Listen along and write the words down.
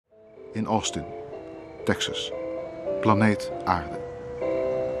in Austin, Texas. Planeet Aarde.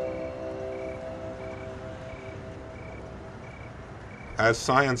 As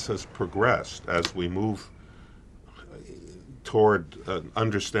science has progressed, as we move toward an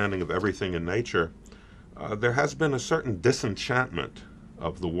understanding of everything in nature, there has been a certain disenchantment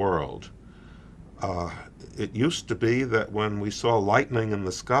of the world. It used to be that when we saw lightning in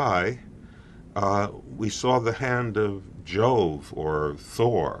the sky, we saw the hand of Jove or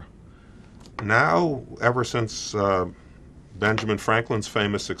Thor. Now, ever since Benjamin Franklin's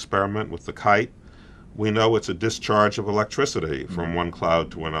famous experiment with the kite, we know it's a discharge of electricity from one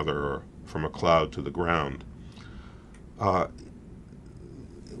cloud to another, or from a cloud to the ground.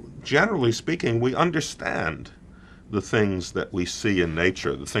 Generally speaking, we understand the things that we see in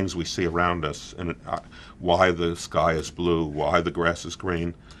nature, the things we see around us, and why the sky is blue, why the grass is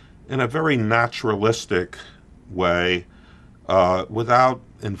green, in a very naturalistic way, without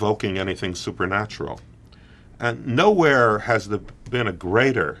invoking anything supernatural. And nowhere has there been a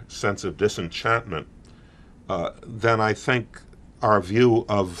greater sense of disenchantment than, I think, our view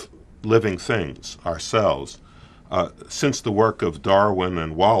of living things, ourselves. Since the work of Darwin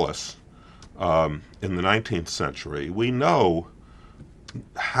and Wallace in the 19th century, we know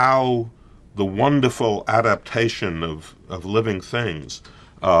how the wonderful adaptation of living things,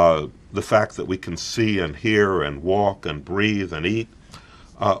 the fact that we can see and hear and walk and breathe and eat,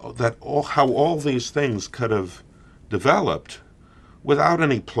 how all these things could have developed without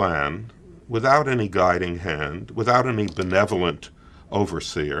any plan, without any guiding hand, without any benevolent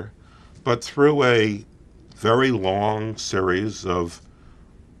overseer, but through a very long series of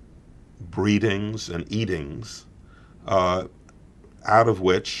breedings and eatings, out of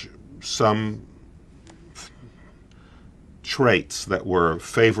which some traits that were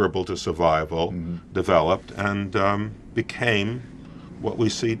favorable to survival developed and became what we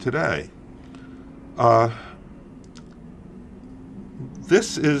see today.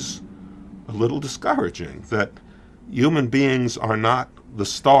 This is a little discouraging, that human beings are not the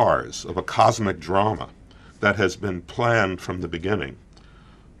stars of a cosmic drama that has been planned from the beginning,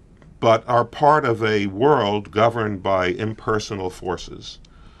 but are part of a world governed by impersonal forces,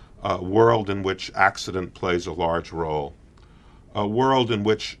 a world in which accident plays a large role, a world in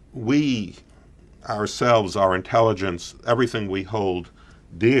which we ourselves, our intelligence, everything we hold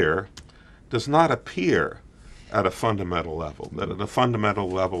dear, does not appear at a fundamental level. That at a fundamental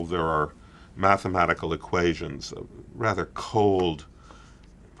level there are mathematical equations, a rather cold,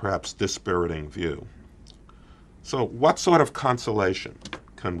 perhaps dispiriting view. So what sort of consolation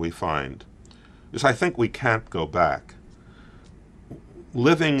can we find? Because I think we can't go back.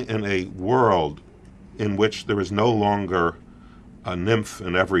 Living in a world in which there is no longer a nymph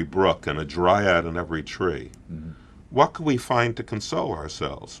in every brook and a dryad in every tree, what can we find to console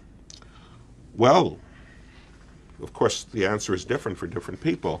ourselves? Well, of course, the answer is different for different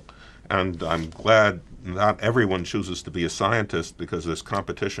people, and I'm glad not everyone chooses to be a scientist because there's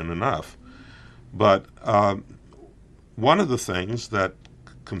competition enough. But one of the things that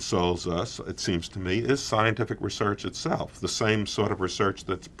consoles us, it seems to me, is scientific research itself, the same sort of research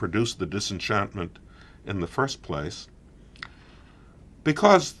that's produced the disenchantment in the first place,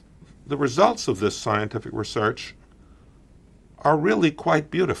 because the results of this scientific research are really quite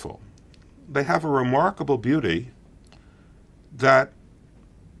beautiful. They have a remarkable beauty that,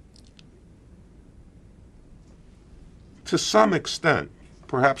 to some extent,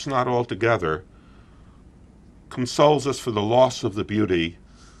 perhaps not altogether, consoles us for the loss of the beauty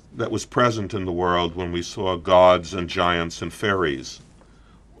that was present in the world when we saw gods and giants and fairies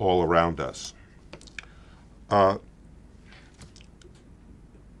all around us.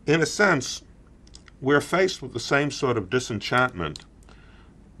 In a sense, we're faced with the same sort of disenchantment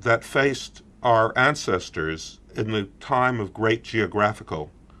that faced our ancestors in the time of great geographical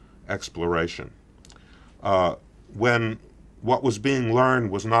exploration, when what was being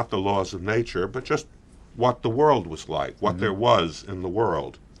learned was not the laws of nature, but just what the world was like, what there was in the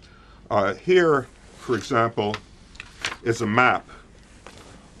world. Here, for example, is a map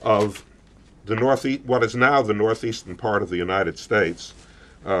of the what is now the northeastern part of the United States.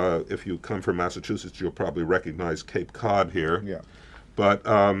 If you come from Massachusetts, you'll probably recognize Cape Cod here. Yeah. But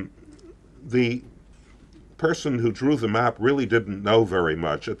the person who drew the map really didn't know very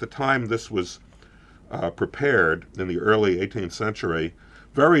much. At the time this was prepared, in the early 18th century,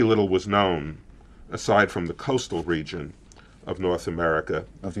 very little was known aside from the coastal region of North America.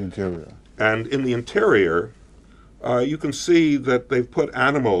 Of the interior. And in the interior, you can see that they've put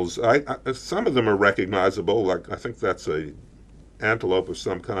animals. Some of them are recognizable, like I think that's a antelope of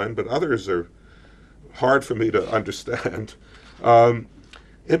some kind, but others are hard for me to understand.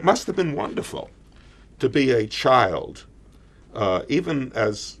 It must have been wonderful to be a child, even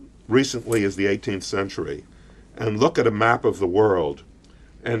as recently as the 18th century, and look at a map of the world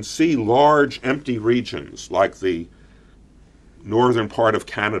and see large empty regions like the northern part of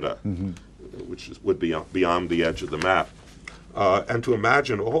Canada, would be beyond the edge of the map, and to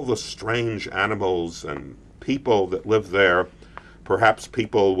imagine all the strange animals and people that live there, perhaps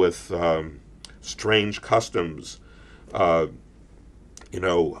people with strange customs.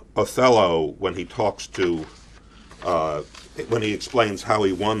 Othello, when he talks to, when he explains how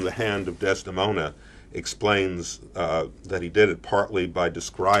he won the hand of Desdemona, explains that he did it partly by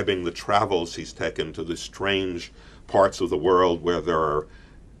describing the travels he's taken to the strange parts of the world where there are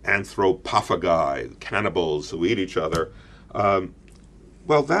anthropophagi, cannibals who eat each other.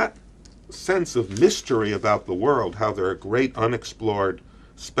 Well, that sense of mystery about the world, how there are great unexplored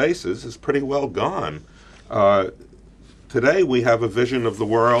spaces, is pretty well gone. Today we have a vision of the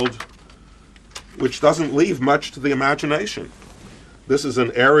world which doesn't leave much to the imagination. This is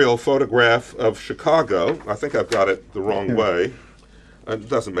an aerial photograph of Chicago. I think I've got it the wrong way. It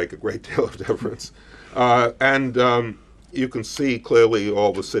doesn't make a great deal of difference. You can see clearly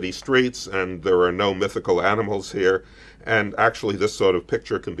all the city streets, and there are no mythical animals here. And actually this sort of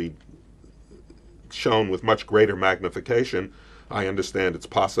picture can be shown with much greater magnification. I understand it's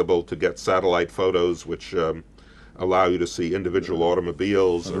possible to get satellite photos which allow you to see individual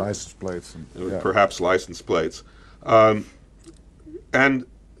automobiles, or license plates, and perhaps license plates. And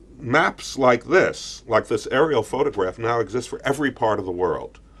maps like this aerial photograph, now exist for every part of the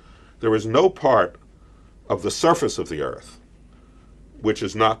world. There is no part of the surface of the Earth which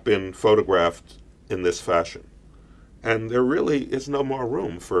has not been photographed in this fashion. And there really is no more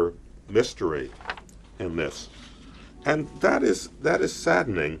room for mystery in this. And that is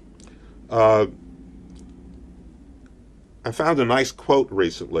saddening. I found a nice quote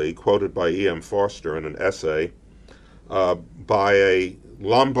recently, quoted by E.M. Forster in an essay by a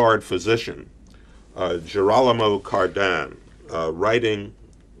Lombard physician, Girolamo Cardan, writing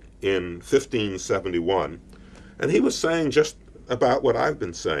in 1571. And he was saying just about what I've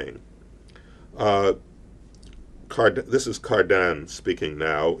been saying. This is Cardan speaking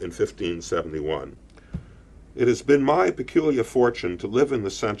now in 1571. It has been my peculiar fortune to live in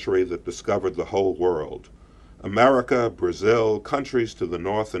the century that discovered the whole world. America, Brazil, countries to the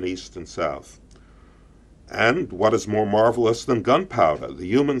north and east and south. And what is more marvelous than gunpowder, the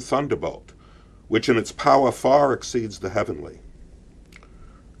human thunderbolt, which in its power far exceeds the heavenly.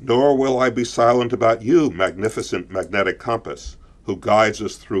 Nor will I be silent about you, magnificent magnetic compass, who guides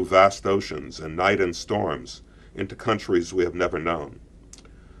us through vast oceans and night and storms into countries we have never known.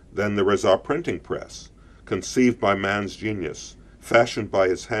 Then there is our printing press, conceived by man's genius, fashioned by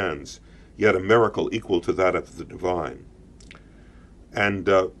his hands, yet a miracle equal to that of the divine. And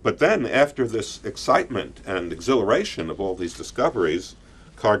but then, after this excitement and exhilaration of all these discoveries,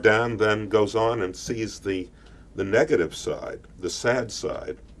 Cardan then goes on and sees the negative side, the sad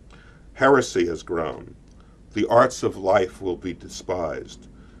side. Heresy has grown. The arts of life will be despised.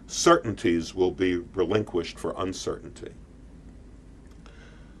 Certainties will be relinquished for uncertainty.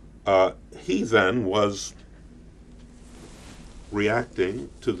 He then was reacting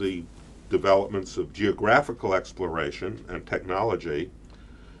to the developments of geographical exploration and technology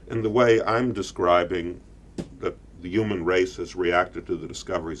in the way I'm describing that the human race has reacted to the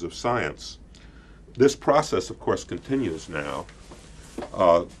discoveries of science. This process, of course, continues now.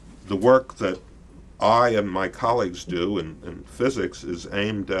 The work that I and my colleagues do in physics is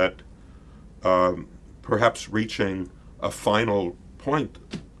aimed at perhaps reaching a final point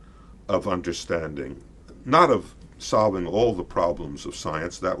of understanding, not of solving all the problems of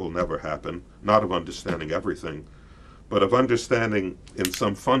science, that will never happen, not of understanding everything, but of understanding in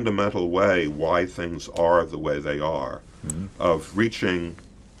some fundamental way why things are the way they are, of reaching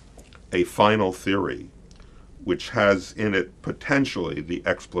a final theory which has in it potentially the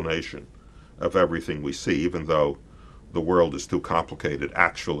explanation of everything we see, even though the world is too complicated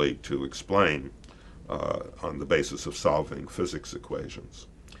actually to explain on the basis of solving physics equations.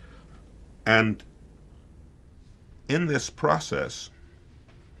 And in this process,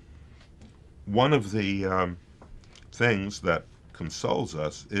 one of the things that consoles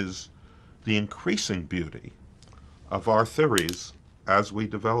us is the increasing beauty of our theories as we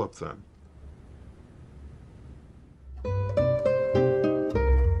develop them.